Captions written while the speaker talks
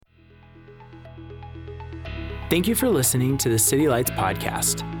Thank you for listening to the City Lights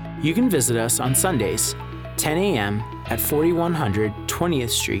podcast. You can visit us on Sundays, 10 a.m. at 4100 20th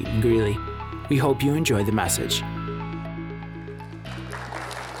Street in Greeley. We hope you enjoy the message.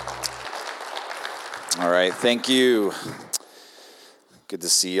 All right, thank you. Good to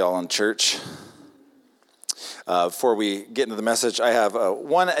see you all in church. Before we get into the message, I have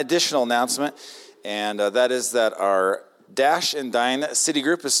one additional announcement, and that is that our Dash and Dine City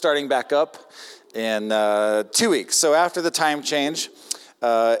Group is starting back up in 2 weeks. So after the time change,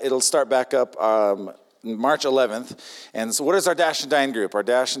 it'll start back up March 11th. And so what is our Dash and Dine group? Our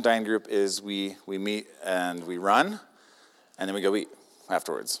Dash and Dine group is we meet and we run, and then we go eat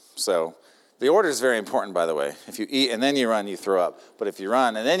afterwards. So the order is very important, by the way. If you eat and then you run, you throw up. But if you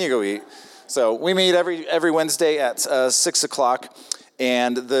run and then you go eat. So we meet every Wednesday at 6 o'clock.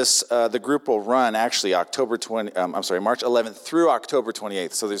 And the group will run actually March 11th through October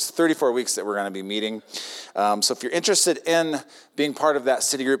 28th. So there's 34 weeks that we're going to be meeting. So if you're interested in being part of that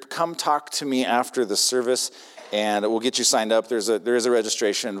city group, come talk to me after the service, and we'll get you signed up. There is a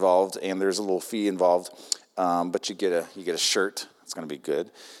registration involved, and there's a little fee involved, but you get a shirt. It's going to be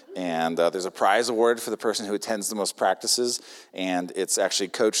good. And there's a prize award for the person who attends the most practices, and it's actually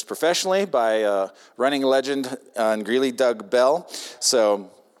coached professionally by running legend in Greeley, Doug Bell.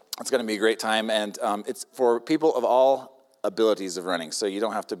 So it's going to be a great time, and it's for people of all abilities of running. So you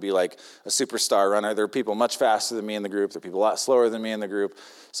don't have to be like a superstar runner. There are people much faster than me in the group. There are people a lot slower than me in the group.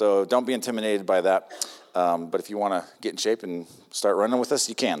 So don't be intimidated by that. But if you want to get in shape and start running with us,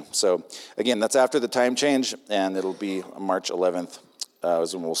 you can. So again, that's after the time change, and it'll be March 11th.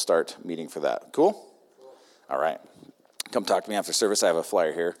 Is when we'll start meeting for that. Cool? All right. Come talk to me after service. I have a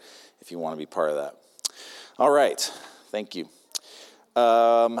flyer here if you want to be part of that. All right. Thank you.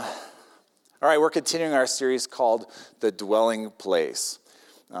 All right. We're continuing our series called The Dwelling Place.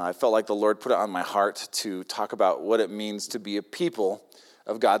 I felt like the Lord put it on my heart to talk about what it means to be a people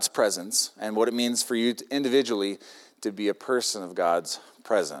of God's presence and what it means for you individually to be a person of God's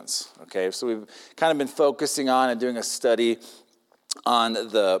presence. Okay. So we've kind of been focusing on and doing a study on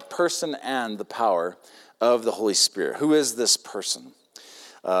the person and the power of the Holy Spirit. Who is this person?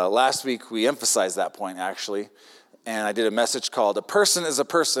 Last week, we emphasized that point, actually, and I did a message called, "A person is a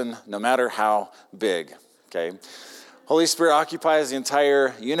person, no matter how big." Okay? Holy Spirit occupies the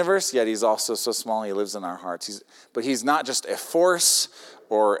entire universe, yet he's also so small, he lives in our hearts. But he's not just a force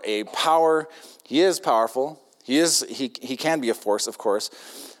or a power. He is powerful. He can be a force, of course.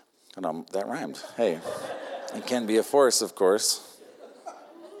 That rhymed. Hey, he can be a force, of course.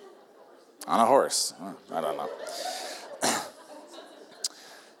 On a horse. I don't know.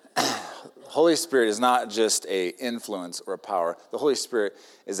 Holy Spirit is not just a influence or a power. The Holy Spirit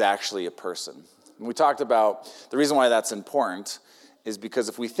is actually a person. And we talked about the reason why that's important is because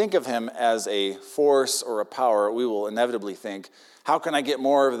if we think of him as a force or a power, we will inevitably think, how can I get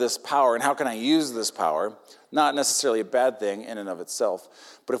more of this power and how can I use this power? Not necessarily a bad thing in and of itself.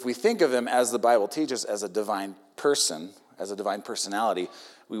 But if we think of him as the Bible teaches as a divine person, as a divine personality,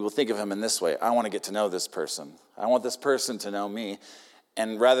 we will think of him in this way. I want to get to know this person. I want this person to know me.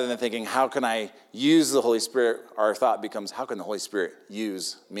 And rather than thinking, how can I use the Holy Spirit, our thought becomes, how can the Holy Spirit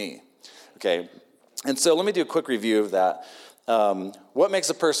use me? Okay, and so let me do a quick review of that. What makes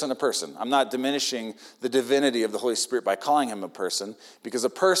a person a person? I'm not diminishing the divinity of the Holy Spirit by calling him a person, because a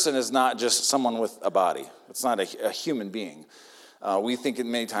person is not just someone with a body. It's not a human being. We think it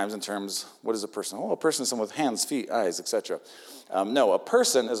many times in terms, what is a person? Oh, a person is someone with hands, feet, eyes, etc. No, a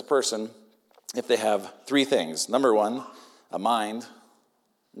person is a person if they have three things. Number one, a mind,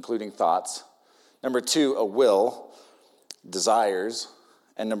 including thoughts. Number two, a will, desires.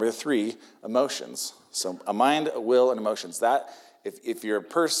 And number three, emotions. So a mind, a will, and emotions. That, if you're a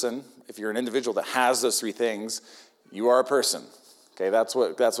person, if you're an individual that has those three things, you are a person. Okay, that's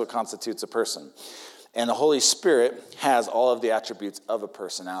what constitutes a person. And the Holy Spirit has all of the attributes of a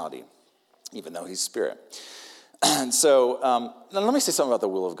personality, even though he's spirit. And so now let me say something about the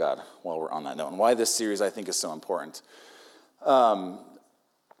will of God while we're on that note, and why this series I think is so important.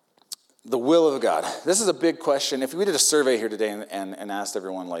 The will of God. This is a big question. If we did a survey here today and asked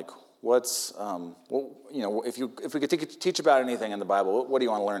everyone, like, if we could teach about anything in the Bible, what do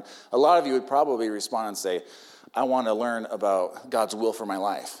you want to learn? A lot of you would probably respond and say, I want to learn about God's will for my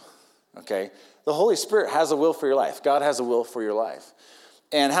life. Okay? The Holy Spirit has a will for your life. God has a will for your life.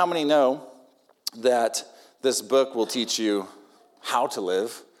 And how many know that this book will teach you how to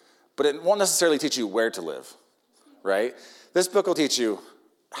live, but it won't necessarily teach you where to live, right? This book will teach you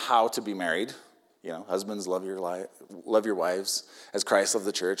how to be married. Husbands, love your wives as Christ loved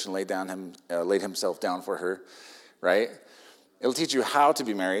the church and laid himself down for her, right? It'll teach you how to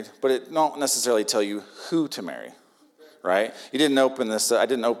be married, but it won't necessarily tell you who to marry, right? I didn't open this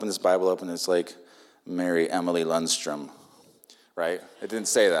Bible up and it's like, marry Emily Lundstrom, right? It didn't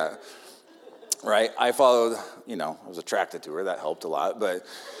say that, right? I followed, I was attracted to her. That helped a lot, but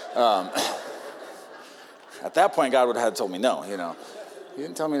at that point, God would have told me no, He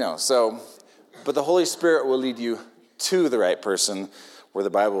didn't tell me no. So, but the Holy Spirit will lead you to the right person, where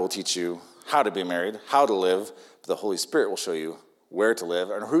the Bible will teach you how to be married, how to live. But the Holy Spirit will show you where to live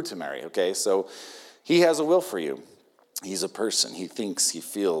and who to marry, okay? So He has a will for you. He's a person. He thinks, He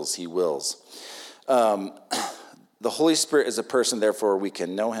feels, He wills. The Holy Spirit is a person, therefore we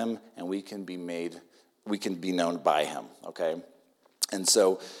can know Him and we can be known by Him, okay? And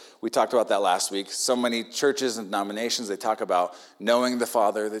so we talked about that last week. So many churches and denominations, they talk about knowing the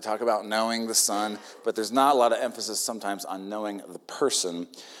Father, they talk about knowing the Son, but there's not a lot of emphasis sometimes on knowing the person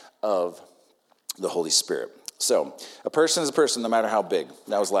of the Holy Spirit. So a person is a person no matter how big.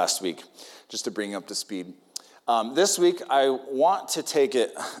 That was last week, just to bring you up to speed. This week, I want to take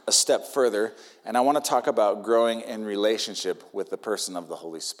it a step further, and I want to talk about growing in relationship with the person of the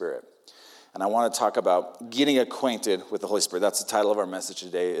Holy Spirit. And I want to talk about getting acquainted with the Holy Spirit. That's the title of our message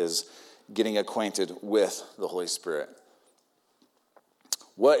today, is getting acquainted with the Holy Spirit.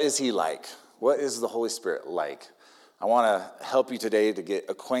 What is He like? What is the Holy Spirit like? I want to help you today to get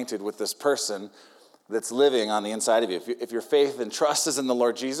acquainted with this person that's living on the inside of you. If your faith and trust is in the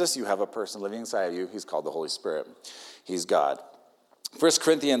Lord Jesus, you have a person living inside of you. He's called the Holy Spirit. He's God. 1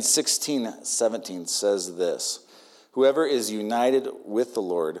 Corinthians 16:17 says this, whoever is united with the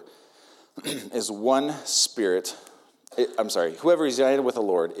Lord is one spirit. Whoever is united with the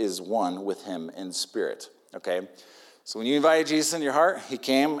Lord is one with Him in spirit. Okay? So when you invited Jesus in your heart, He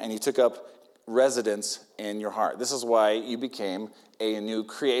came and He took up residence in your heart. This is why you became a new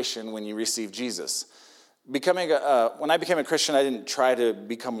creation when you received Jesus. When I became a Christian, I didn't try to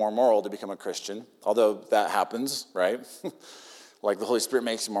become more moral to become a Christian, although that happens, right? Like the Holy Spirit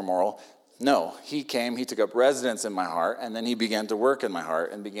makes you more moral. No, He came, He took up residence in my heart, and then He began to work in my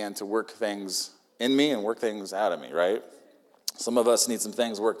heart and began to work things in me and work things out of me, right? Some of us need some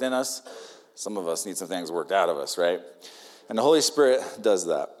things worked in us. Some of us need some things worked out of us, right? And the Holy Spirit does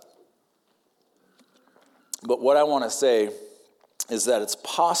that. But what I want to say is that it's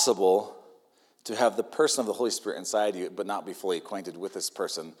possible to have the person of the Holy Spirit inside you, but not be fully acquainted with this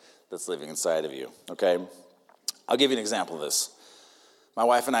person that's living inside of you, okay? I'll give you an example of this. My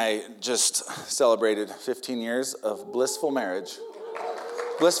wife and I just celebrated 15 years of blissful marriage,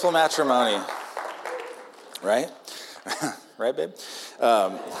 blissful matrimony, right? Right, babe?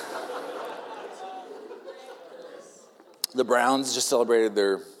 The Browns just celebrated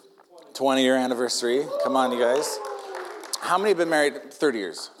their 20-year anniversary. Come on, you guys. How many have been married 30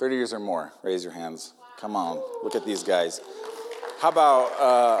 years? 30 years or more? Raise your hands. Come on. Look at these guys. How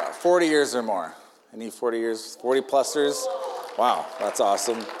about 40 years or more? Any 40 years? 40-plusters? Wow, that's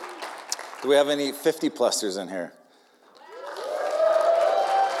awesome. Do we have any 50-plusters in here?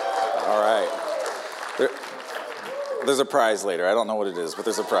 All right. There's a prize later. I don't know what it is, but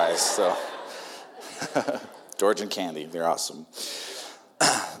there's a prize. So, George and Candy, they're awesome.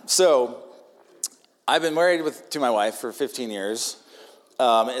 So, I've been married to my wife for 15 years.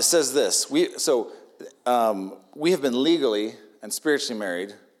 It says this. We have been legally and spiritually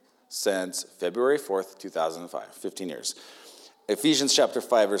married since February 4th, 2005, 15 years. Ephesians chapter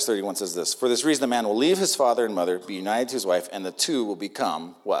 5, verse 31 says this, for this reason a man will leave his father and mother, be united to his wife, and the two will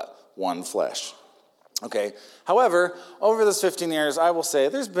become, what? One flesh. Okay. However, over this 15 years, I will say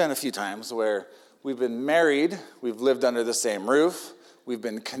there's been a few times where we've been married, we've lived under the same roof, we've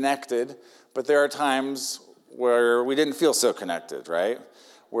been connected, but there are times where we didn't feel so connected, right?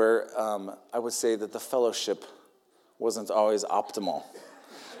 Where I would say that the fellowship wasn't always optimal,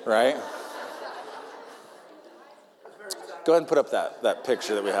 right? Go ahead and put up that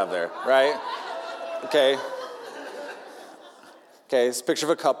picture that we have there, right? Okay. Okay, it's a picture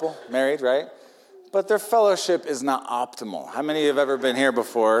of a couple, married, right? But their fellowship is not optimal. How many have ever been here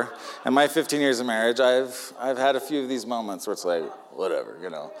before? In my 15 years of marriage, I've had a few of these moments where it's like, whatever, you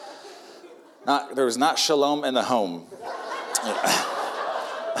know. There was not shalom in the home.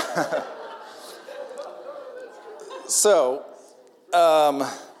 So,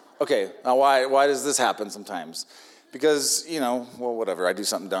 okay, now why does this happen sometimes? Because, whatever, I do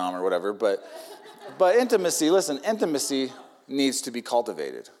something dumb or whatever, but intimacy needs to be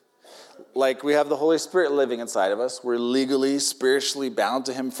cultivated. Like we have the Holy Spirit living inside of us. We're legally, spiritually bound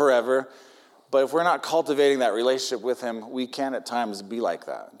to Him forever. But if we're not cultivating that relationship with Him, we can at times be like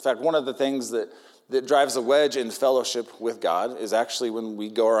that. In fact, one of the things that drives a wedge in fellowship with God is actually when we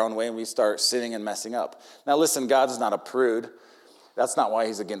go our own way and we start sinning and messing up. Now listen, God is not a prude. That's not why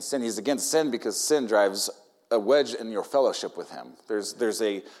he's against sin. He's against sin because sin drives a wedge in your fellowship with him. There's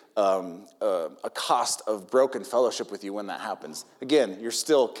a cost of broken fellowship with you when that happens. Again, you're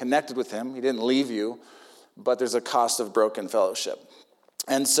still connected with him. He didn't leave you, but there's a cost of broken fellowship.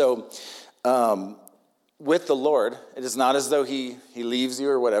 And so with the Lord, it is not as though he leaves you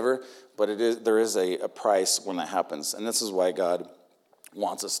or whatever, but there is a price when that happens. And this is why God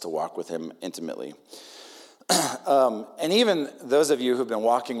wants us to walk with him intimately. And even those of you who've been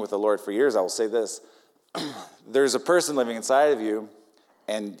walking with the Lord for years, I will say this. There's a person living inside of you,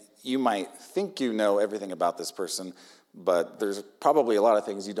 and you might think you know everything about this person, but there's probably a lot of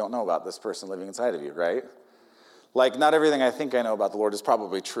things you don't know about this person living inside of you, right? Like, not everything I think I know about the Lord is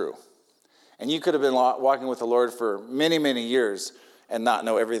probably true. And you could have been walking with the Lord for many, many years and not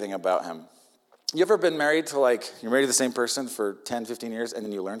know everything about him. You ever been married to, you're married to the same person for 10, 15 years, and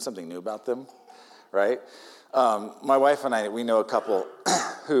then you learn something new about them, right? My wife and I, we know a couple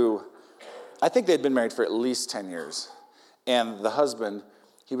who, I think they'd been married for at least 10 years. And the husband,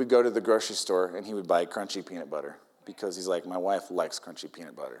 he would go to the grocery store and he would buy crunchy peanut butter because he's like, my wife likes crunchy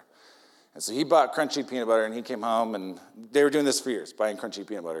peanut butter. And so he bought crunchy peanut butter and he came home and they were doing this for years, buying crunchy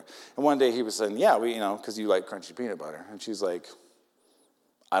peanut butter. And one day he was saying, yeah, because you like crunchy peanut butter. And she's like,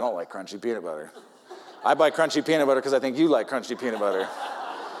 I don't like crunchy peanut butter. I buy crunchy peanut butter because I think you like crunchy peanut butter.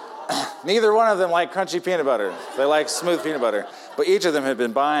 Neither one of them like crunchy peanut butter. They like smooth peanut butter. But each of them had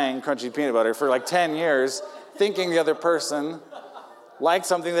been buying crunchy peanut butter for 10 years, thinking the other person liked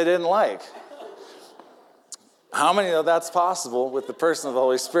something they didn't like. How many know that's possible with the person of the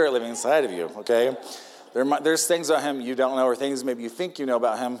Holy Spirit living inside of you, okay? There's things about him you don't know, or things maybe you think you know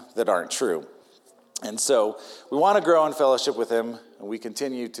about him that aren't true. And so we want to grow in fellowship with him, and we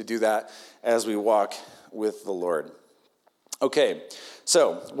continue to do that as we walk with the Lord. Okay,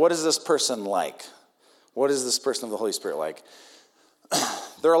 so what is this person like? What is this person of the Holy Spirit like?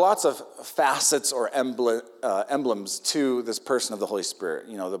 There are lots of facets or emblems to this person of the Holy Spirit.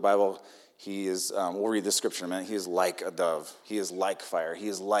 The Bible, he is, we'll read the scripture in a minute, he is like a dove. He is like fire. He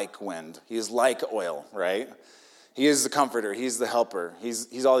is like wind. He is like oil, right? He is the comforter. He's the helper.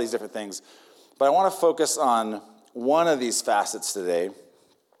 He's all these different things. But I want to focus on one of these facets today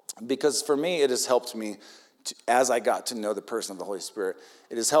because for me, it has helped me as I got to know the person of the Holy Spirit,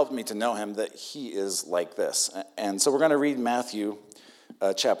 it has helped me to know him that he is like this. And so we're going to read Matthew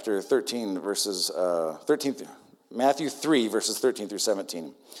chapter 13, Matthew 3, verses 13 through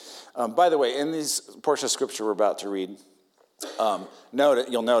 17. By the way, in these portion of scripture we're about to read,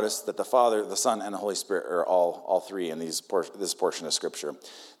 you'll notice that the Father, the Son, and the Holy Spirit are all three in this portion of scripture.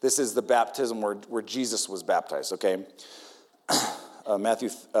 This is the baptism where Jesus was baptized, okay? Matthew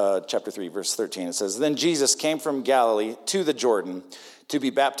chapter 3, verse 13, it says, Then Jesus came from Galilee to the Jordan to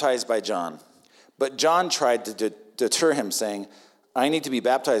be baptized by John. But John tried to deter him, saying, I need to be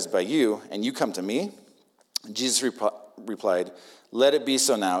baptized by you, and you come to me? Jesus replied, Let it be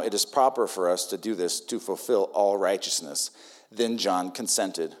so now. It is proper for us to do this to fulfill all righteousness. Then John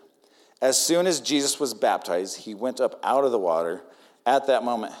consented. As soon as Jesus was baptized, he went up out of the water. At that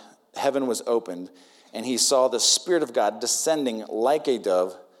moment, heaven was opened, and he saw the Spirit of God descending like a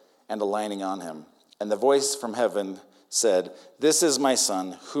dove and alighting on him. And the voice from heaven said, This is my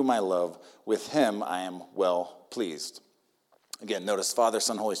Son, whom I love. With him I am well pleased. Again, notice Father,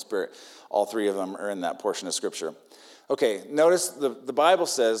 Son, Holy Spirit. All three of them are in that portion of Scripture. Okay, notice the Bible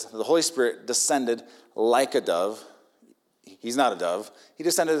says the Holy Spirit descended like a dove. He's not a dove. He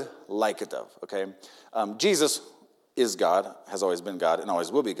descended like a dove, okay? Jesus is God, has always been God, and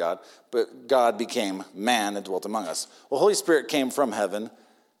always will be God, but God became man and dwelt among us. Well, Holy Spirit came from heaven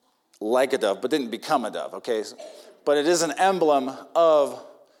like a dove, but didn't become a dove, okay? But it is an emblem of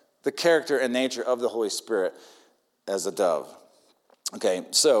the character and nature of the Holy Spirit as a dove. Okay,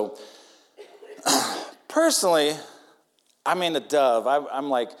 so personally, I mean a dove. I'm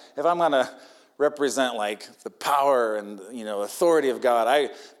like, if I'm going to represent the power and authority of God, I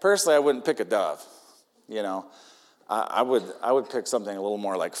wouldn't pick a dove. I would pick something a little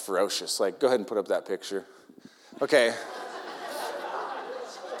more ferocious. Go ahead and put up that picture. Okay.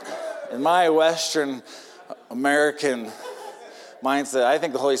 In my Western American mindset, I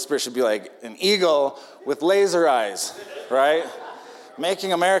think the Holy Spirit should be like an eagle with laser eyes, right?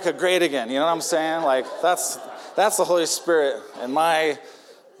 Making America great again. You know what I'm saying? That's the Holy Spirit in my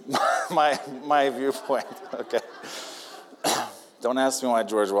viewpoint. Okay. Don't ask me why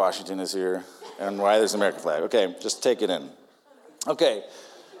George Washington is here and why there's an American flag. Okay, just take it in. Okay.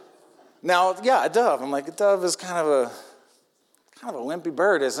 Now, yeah, a dove. I'm like, a dove is kind of a wimpy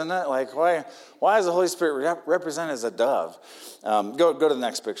bird, isn't it? Why is the Holy Spirit represented as a dove? Go to the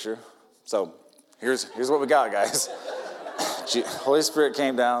next picture. So here's what we got, guys. Holy Spirit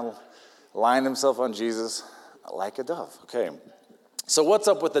came down, lined himself on Jesus like a dove. Okay. So what's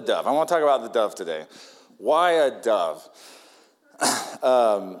up with the dove? I want to talk about the dove today. Why a dove?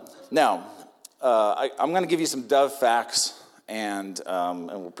 Now, I'm going to give you some dove facts, and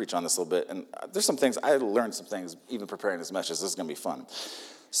we'll preach on this a little bit. And there's some things, I learned some things even preparing this message. This is going to be fun.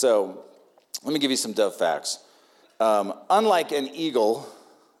 So let me give you some dove facts. Unlike an eagle,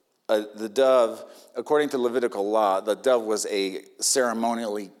 the dove, according to Levitical law, the dove was a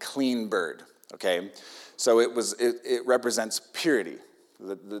ceremonially clean bird, okay? So it represents purity.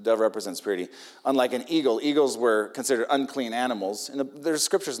 The dove represents purity. Unlike an eagle, eagles were considered unclean animals. And there's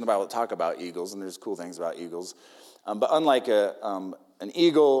scriptures in the Bible that talk about eagles, and there's cool things about eagles. But unlike an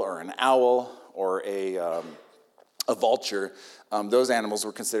eagle or an owl or a vulture, those animals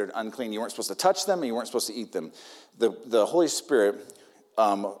were considered unclean. You weren't supposed to touch them, and you weren't supposed to eat them. The Holy Spirit,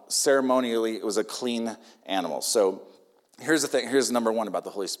 ceremonially, it was a clean animal. So here's the thing. Here's number one about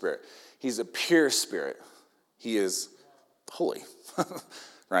the Holy Spirit. He's a pure spirit. He is holy,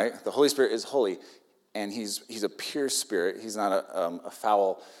 right? The Holy Spirit is holy, and he's a pure spirit. He's not a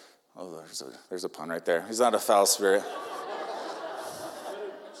foul. Oh, there's a pun right there. He's not a foul spirit,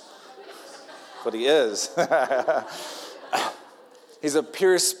 but he is. He's a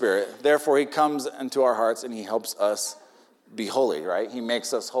pure spirit. Therefore, he comes into our hearts and he helps us be holy, right? He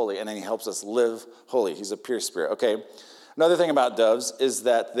makes us holy, and then he helps us live holy. He's a pure spirit. Okay. Another thing about doves is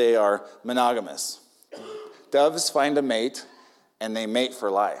that they are monogamous. Doves find a mate, and they mate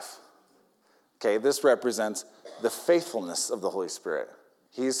for life. Okay, this represents the faithfulness of the Holy Spirit.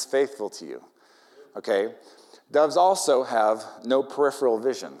 He's faithful to you. Okay, doves also have no peripheral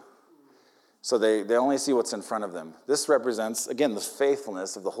vision. So they only see what's in front of them. This represents, again, the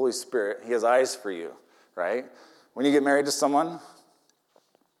faithfulness of the Holy Spirit. He has eyes for you, right? When you get married to someone,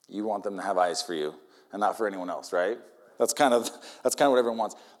 you want them to have eyes for you and not for anyone else, right? That's kind of what everyone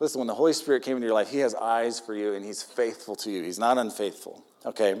wants. Listen, when the Holy Spirit came into your life, he has eyes for you, and he's faithful to you. He's not unfaithful,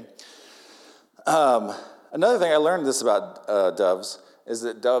 okay? Another thing I learned this about doves is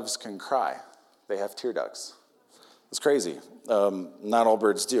that doves can cry. They have tear ducts. It's crazy. Not all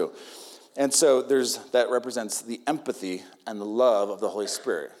birds do. And so that represents the empathy and the love of the Holy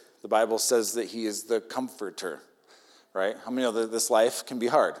Spirit. The Bible says that he is the comforter, right? How many know that this life can be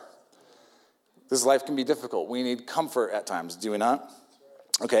hard? This life can be difficult. We need comfort at times, do we not?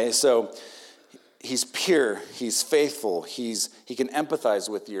 Okay, so he's pure, he's faithful, he can empathize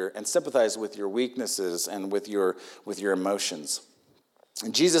with and sympathize with your weaknesses and with your emotions.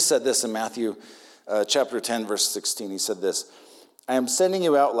 And Jesus said this in Matthew chapter 10, verse 16. He said this, I am sending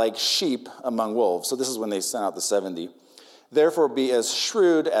you out like sheep among wolves. So this is when they sent out the 70. Therefore be as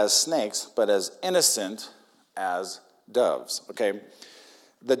shrewd as snakes, but as innocent as doves. Okay?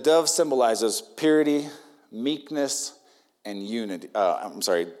 The dove symbolizes purity, meekness, and unity.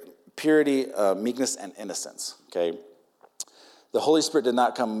 Purity, meekness, and innocence. Okay? The Holy Spirit did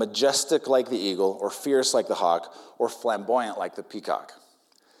not come majestic like the eagle, or fierce like the hawk, or flamboyant like the peacock.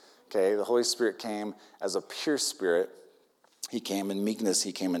 Okay? The Holy Spirit came as a pure spirit. He came in meekness.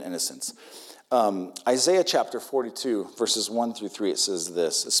 He came in innocence. Isaiah chapter 42, verses 1 through 3, it says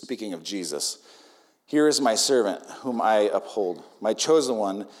this, speaking of Jesus. Here is my servant, whom I uphold, my chosen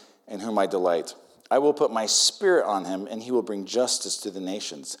one, in whom I delight. I will put my spirit on him, and he will bring justice to the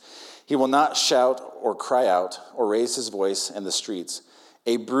nations. He will not shout or cry out or raise his voice in the streets.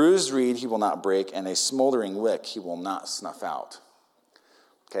 A bruised reed he will not break, and a smoldering wick he will not snuff out.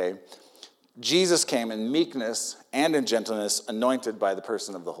 Okay? Jesus came in meekness and in gentleness, anointed by the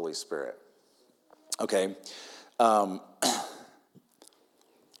person of the Holy Spirit. Okay?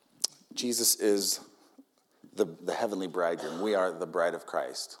 Jesus is the heavenly bridegroom. We are the bride of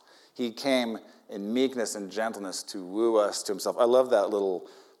Christ. He came in meekness and gentleness to woo us to himself. I love that little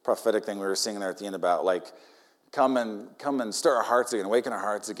prophetic thing we were singing there at the end about, like, come and stir our hearts again, awaken our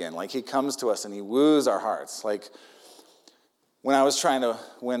hearts again. Like, he comes to us and he woos our hearts. Like, when I was trying to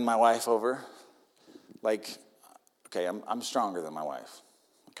win my wife over, like, okay, I'm stronger than my wife.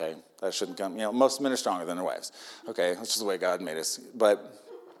 Okay, that shouldn't come. Most men are stronger than their wives. Okay, that's just the way God made us. But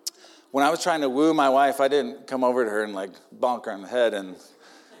when I was trying to woo my wife, I didn't come over to her and like bonk her on the head and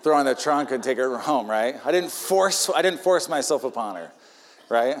throw her in the trunk and take her home, right? I didn't force myself upon her,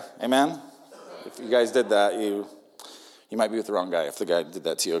 right? Amen? If you guys did that, you might be with the wrong guy if the guy did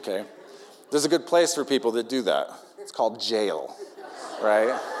that to you, okay? There's a good place for people that do that. It's called jail,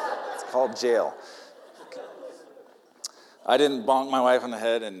 right? It's called jail. I didn't bonk my wife on the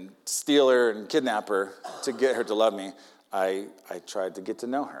head and steal her and kidnap her to get her to love me. I tried to get to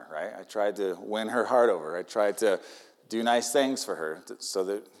know her, right? I tried to win her heart over. I tried to do nice things for her so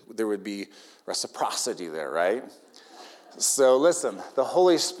that there would be reciprocity there, right? So listen, the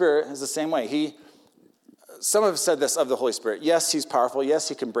Holy Spirit is the same way. Some have said this of the Holy Spirit. Yes, he's powerful. Yes,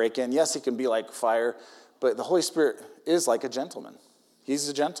 he can break in. Yes, he can be like fire. But the Holy Spirit is like a gentleman. He's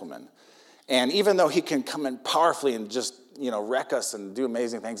a gentleman. And even though he can come in powerfully and just, wreck us and do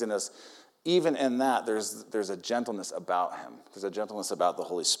amazing things in us, even in that, there's a gentleness about him. There's a gentleness about the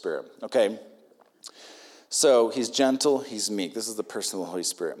Holy Spirit. Okay? So he's gentle, he's meek. This is the person of the Holy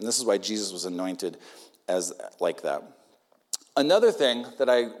Spirit. And this is why Jesus was anointed as like that. Another thing that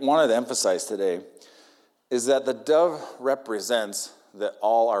I wanted to emphasize today is that the dove represents that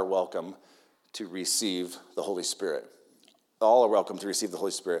all are welcome to receive the Holy Spirit. All are welcome to receive the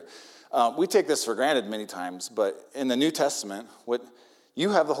Holy Spirit. We take this for granted many times, but in the New Testament, you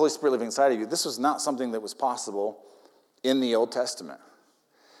have the Holy Spirit living inside of you. This was not something that was possible in the Old Testament.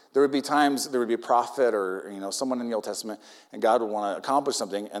 There would be times, there would be a prophet or someone in the Old Testament, and God would want to accomplish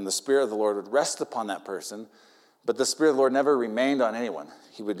something, and the Spirit of the Lord would rest upon that person, but the Spirit of the Lord never remained on anyone.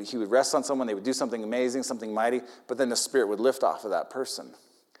 He would rest on someone, they would do something amazing, something mighty, but then the Spirit would lift off of that person.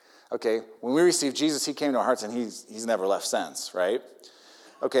 Okay, when we received Jesus, he came to our hearts, and he's never left since, right?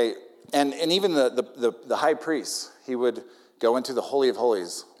 Okay, and even the high priest, he would go into the Holy of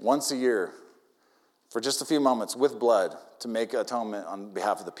Holies once a year for just a few moments with blood to make atonement on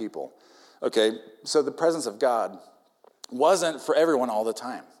behalf of the people. Okay, so the presence of God wasn't for everyone all the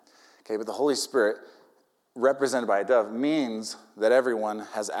time. Okay, but the Holy Spirit, represented by a dove, means that everyone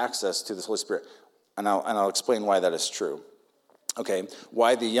has access to this Holy Spirit. And I'll explain why that is true. Okay,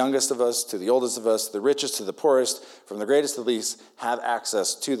 why the youngest of us to the oldest of us, the richest to the poorest, from the greatest to the least, have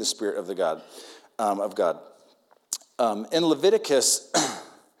access to the Spirit of God. In Leviticus,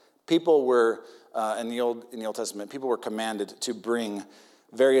 people were in the Old Testament, people were commanded to bring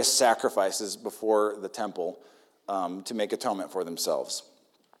various sacrifices before the temple to make atonement for themselves,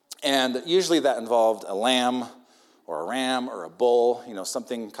 and usually that involved a lamb or a ram or a bull,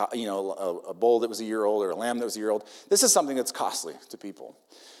 something, a bull that was a year old or a lamb that was a year old. This is something that's costly to people.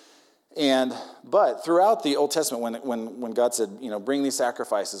 But throughout the Old Testament, when God said, bring these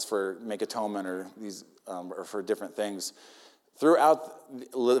sacrifices for make atonement or these or for different things, throughout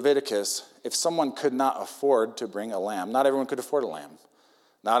Leviticus, if someone could not afford to bring a lamb, not everyone could afford a lamb,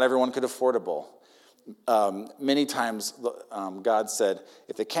 not everyone could afford a bull. Many times, God said,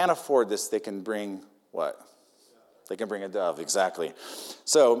 if they can't afford this, they can bring what? They can bring a dove, exactly.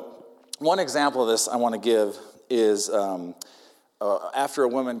 So one example of this I want to give is after a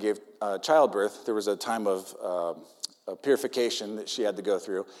woman gave childbirth, there was a time of purification that she had to go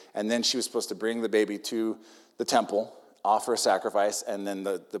through, and then she was supposed to bring the baby to the temple, offer a sacrifice, and then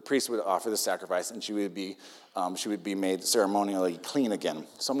the priest would offer the sacrifice, and she would be made ceremonially clean again.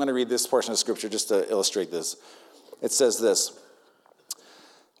 So I'm going to read this portion of Scripture just to illustrate this. It says this: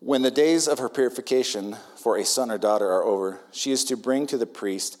 when the days of her purification for a son or daughter are over, she is to bring to the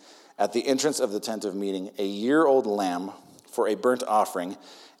priest at the entrance of the tent of meeting a year-old lamb for a burnt offering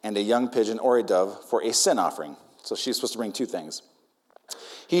and a young pigeon or a dove for a sin offering. So she's supposed to bring two things.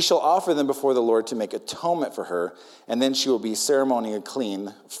 He shall offer them before the Lord to make atonement for her, and then she will be ceremonially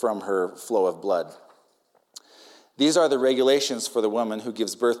clean from her flow of blood. These are the regulations for the woman who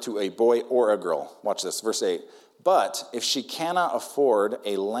gives birth to a boy or a girl. Watch this, verse 8. But if she cannot afford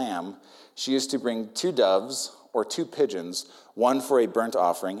a lamb, she is to bring 2 doves or 2 pigeons, one for a burnt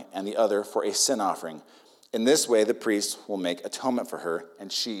offering and the other for a sin offering. In this way, the priest will make atonement for her,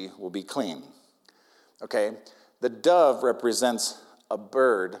 and she will be clean. Okay, the dove represents a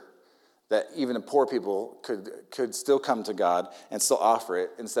bird that even poor people could still come to God and still offer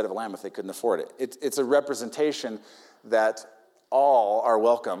it instead of a lamb if they couldn't afford it. It's a representation that all are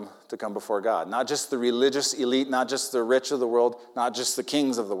welcome to come before God. Not just the religious elite, not just the rich of the world, not just the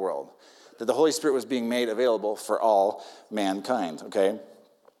kings of the world. That the Holy Spirit was being made available for all mankind, okay?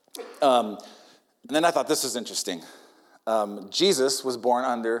 And then I thought this was interesting. Jesus was born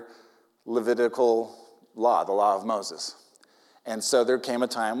under Levitical law, the law of Moses. And so there came a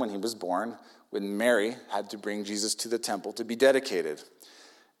time when he was born when Mary had to bring Jesus to the temple to be dedicated.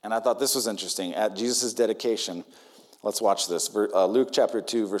 And I thought this was interesting. At Jesus' dedication, let's watch this. Luke chapter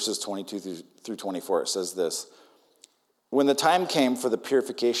 2, verses 22 through 24, it says this: when the time came for the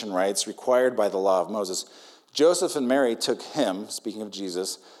purification rites required by the law of Moses, Joseph and Mary took him, speaking of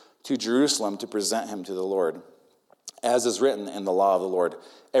Jesus, to Jerusalem to present him to the Lord. As is written in the law of the Lord,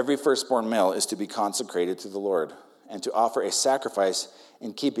 every firstborn male is to be consecrated to the Lord, and to offer a sacrifice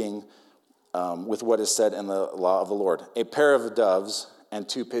in keeping with what is said in the law of the Lord, a pair of doves and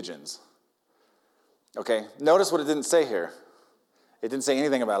 2 pigeons. Okay, notice what it didn't say here. It didn't say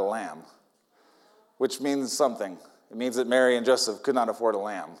anything about a lamb, which means something. It means that Mary and Joseph could not afford a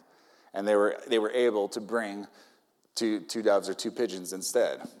lamb, and they were able to bring two doves or two pigeons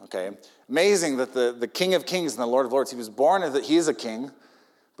instead, okay? Amazing that the King of Kings and the Lord of Lords, he was born as he is a king,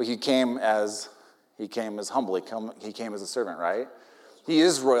 but he came as humble. He came as a servant, right? He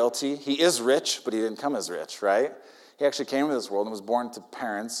is royalty. He is rich, but he didn't come as rich, right? He actually came into this world and was born to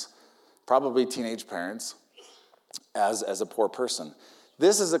parents, probably teenage parents, as a poor person.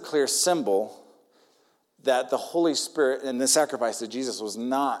 This is a clear symbol that the Holy Spirit and the sacrifice of Jesus was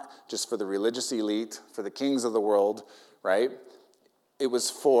not just for the religious elite, for the kings of the world, right? It was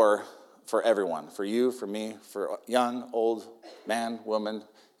for everyone, for you, for me, for young, old, man, woman.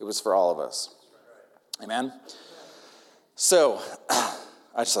 It was for all of us. Amen? So,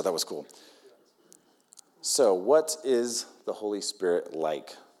 I just thought that was cool. So, what is the Holy Spirit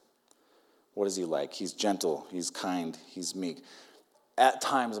like? What is he like? He's gentle, he's kind, he's meek. At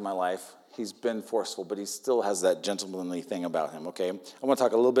times in my life, he's been forceful, but he still has that gentlemanly thing about him, okay? I want to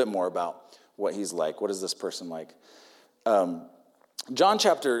talk a little bit more about what he's like. What is this person like? John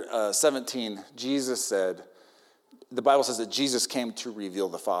chapter 17, Jesus said, the Bible says that Jesus came to reveal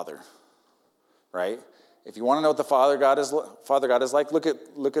the Father, right? If you want to know what the Father God is like, look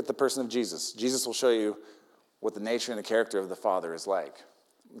at the person of Jesus. Jesus will show you what the nature and the character of the Father is like,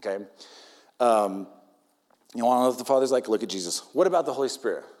 okay? You want to know what the Father's like? Look at Jesus. What about the Holy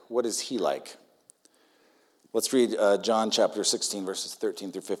Spirit? What is he like? Let's read John chapter 16, verses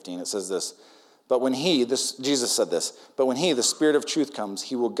 13 through 15. It says this, Jesus said this, but when he, the Spirit of truth, comes,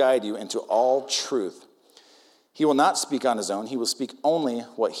 he will guide you into all truth. He will not speak on his own. He will speak only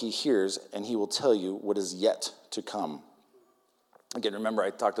what he hears, and he will tell you what is yet to come. Again, remember I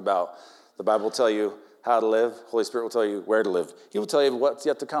talked about the Bible will tell you how to live. Holy Spirit will tell you where to live. He will tell you what's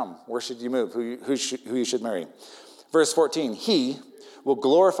yet to come. Where should you move? Who you should marry. Verse 14, he will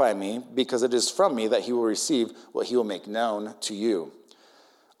glorify me because it is from me that he will receive what he will make known to you.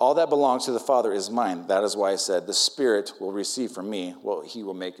 All that belongs to the Father is mine. That is why I said the Spirit will receive from me what he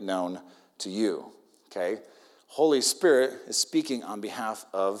will make known to you. Okay? Holy Spirit is speaking on behalf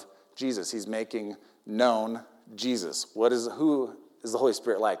of Jesus. He's making known Jesus. Who is the Holy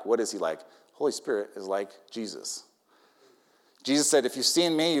Spirit like? What is he like? Holy Spirit is like Jesus. Jesus said, if you've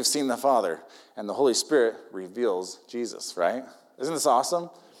seen me, you've seen the Father. And the Holy Spirit reveals Jesus, right? Isn't this awesome?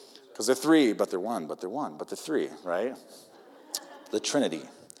 Because they're three, but they're one, but they're three, right? The Trinity.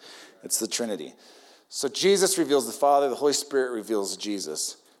 It's the Trinity. So Jesus reveals the Father, the Holy Spirit reveals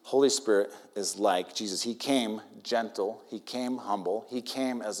Jesus. Holy Spirit is like Jesus. He came gentle, he came humble, he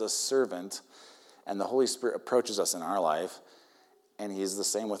came as a servant, and the Holy Spirit approaches us in our life, and he's the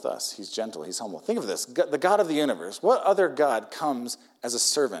same with us. He's gentle, he's humble. Think of this, the God of the universe. What other God comes as a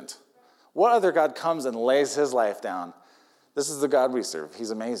servant? What other God comes and lays his life down? This is the God we serve.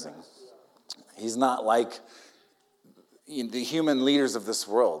 He's amazing. He's not like the human leaders of this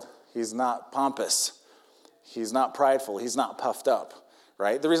world. He's not pompous. He's not prideful. He's not puffed up,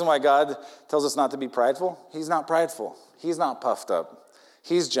 right? The reason why God tells us not to be prideful, he's not prideful. He's not puffed up.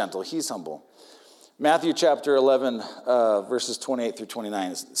 He's gentle. He's humble. Matthew chapter 11, verses 28 through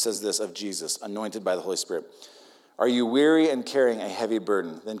 29 says this of Jesus, anointed by the Holy Spirit. Are you weary and carrying a heavy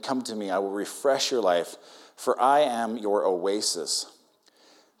burden? Then come to me. I will refresh your life, for I am your oasis.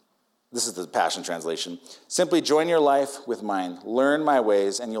 This is the Passion Translation. Simply join your life with mine. Learn my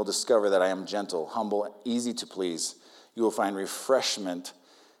ways, and you'll discover that I am gentle, humble, easy to please. You will find refreshment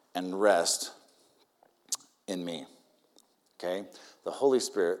and rest in me. Okay? The Holy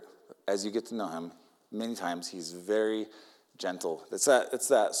Spirit, as you get to know him, many times he's very gentle. It's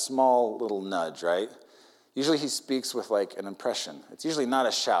that small little nudge, right? Usually he speaks with like an impression. It's usually not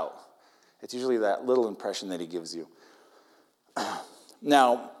a shout. It's usually that little impression that he gives you.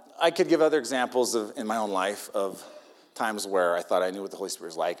 Now, I could give other examples in my own life of times where I thought I knew what the Holy Spirit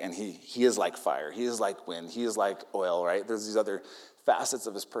is like, and he is like fire, he is like wind, he is like oil, right? There's these other facets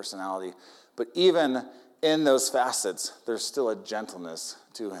of his personality. But even in those facets, there's still a gentleness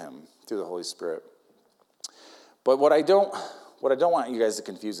to him, through the Holy Spirit. But what I don't want you guys to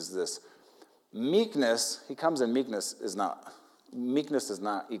confuse is this. Meekness, he comes in meekness does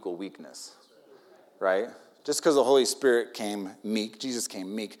not equal weakness, right? Just because the Holy Spirit came meek, Jesus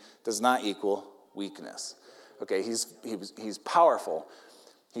came meek, does not equal weakness. Okay, he's powerful.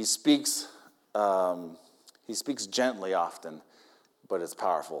 He speaks gently often, but it's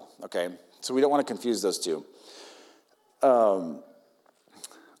powerful. Okay, so we don't want to confuse those two. I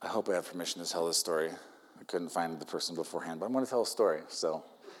hope I have permission to tell this story. I couldn't find the person beforehand, but I'm going to tell a story. So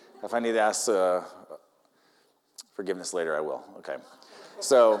if I need to ask forgiveness later, I will. Okay,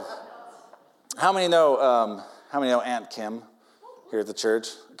 so. How many know Aunt Kim here at the church?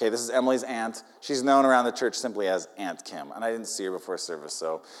 Okay, this is Emily's aunt. She's known around the church simply as Aunt Kim, and I didn't see her before service,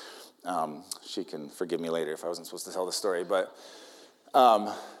 so She can forgive me later if I wasn't supposed to tell the story. But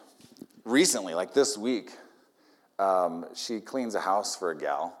recently, like this week, she cleans a house for a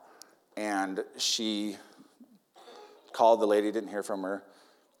gal, and she called the lady, didn't hear from her,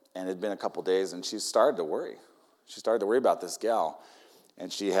 and it had been a couple days, and she started to worry. She started to worry about this gal,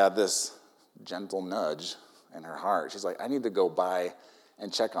 and she had this gentle nudge in her heart. She's like, I need to go by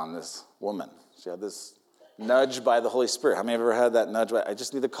and check on this woman. She had this nudge by the Holy Spirit. How many have ever had that nudge? I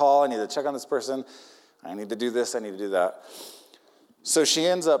just need to call. I need to check on this person. I need to do this. I need to do that. So she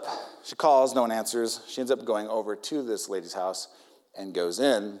calls, no one answers. She ends up going over to this lady's house and goes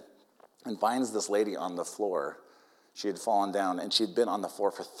in and finds this lady on the floor. She had fallen down, and she had been on the floor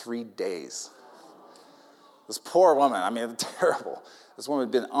for 3 days. This poor woman, I mean, terrible. This woman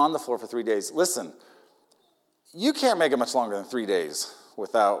had been on the floor for 3 days. Listen, you can't make it much longer than 3 days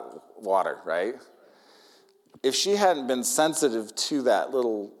without water, right? If she hadn't been sensitive to that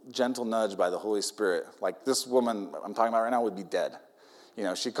little gentle nudge by the Holy Spirit, like this woman I'm talking about right now would be dead. You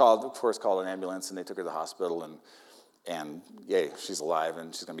know, she called an ambulance, and they took her to the hospital, and yay, she's alive,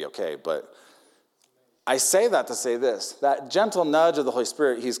 and she's going to be okay. But I say that to say this, that gentle nudge of the Holy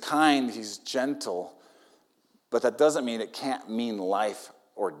Spirit, he's kind, he's gentle, but that doesn't mean it can't mean life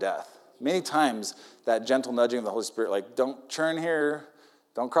or death. Many times, that gentle nudging of the Holy Spirit, like, don't turn here,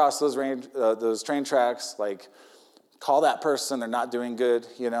 don't cross those train tracks, like, call that person, they're not doing good,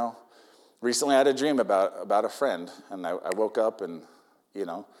 you know. Recently, I had a dream about a friend, and I woke up and,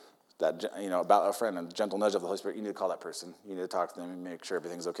 about a friend, and the gentle nudge of the Holy Spirit, you need to call that person, you need to talk to them and make sure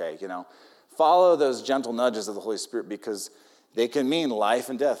everything's okay, you know. Follow those gentle nudges of the Holy Spirit because they can mean life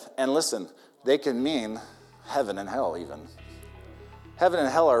and death. And listen, they can mean heaven and hell even. Heaven and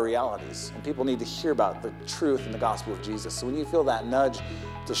hell are realities, and people need to hear about the truth and the gospel of Jesus. So when you feel that nudge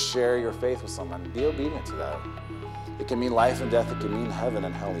to share your faith with someone, be obedient to that. It can mean life and death. It can mean heaven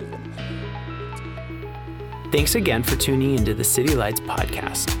and hell even. Thanks again for tuning into the City Lights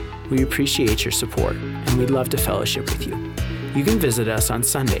podcast. We appreciate your support, and we'd love to fellowship with you. You can visit us on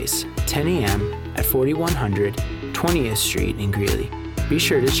Sundays, 10 a.m. at 4100 20th Street in Greeley. Be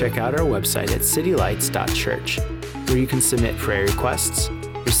sure to check out our website at citylights.church, where you can submit prayer requests,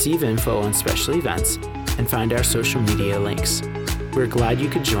 receive info on special events, and find our social media links. We're glad you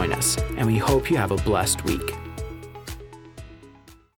could join us, and we hope you have a blessed week.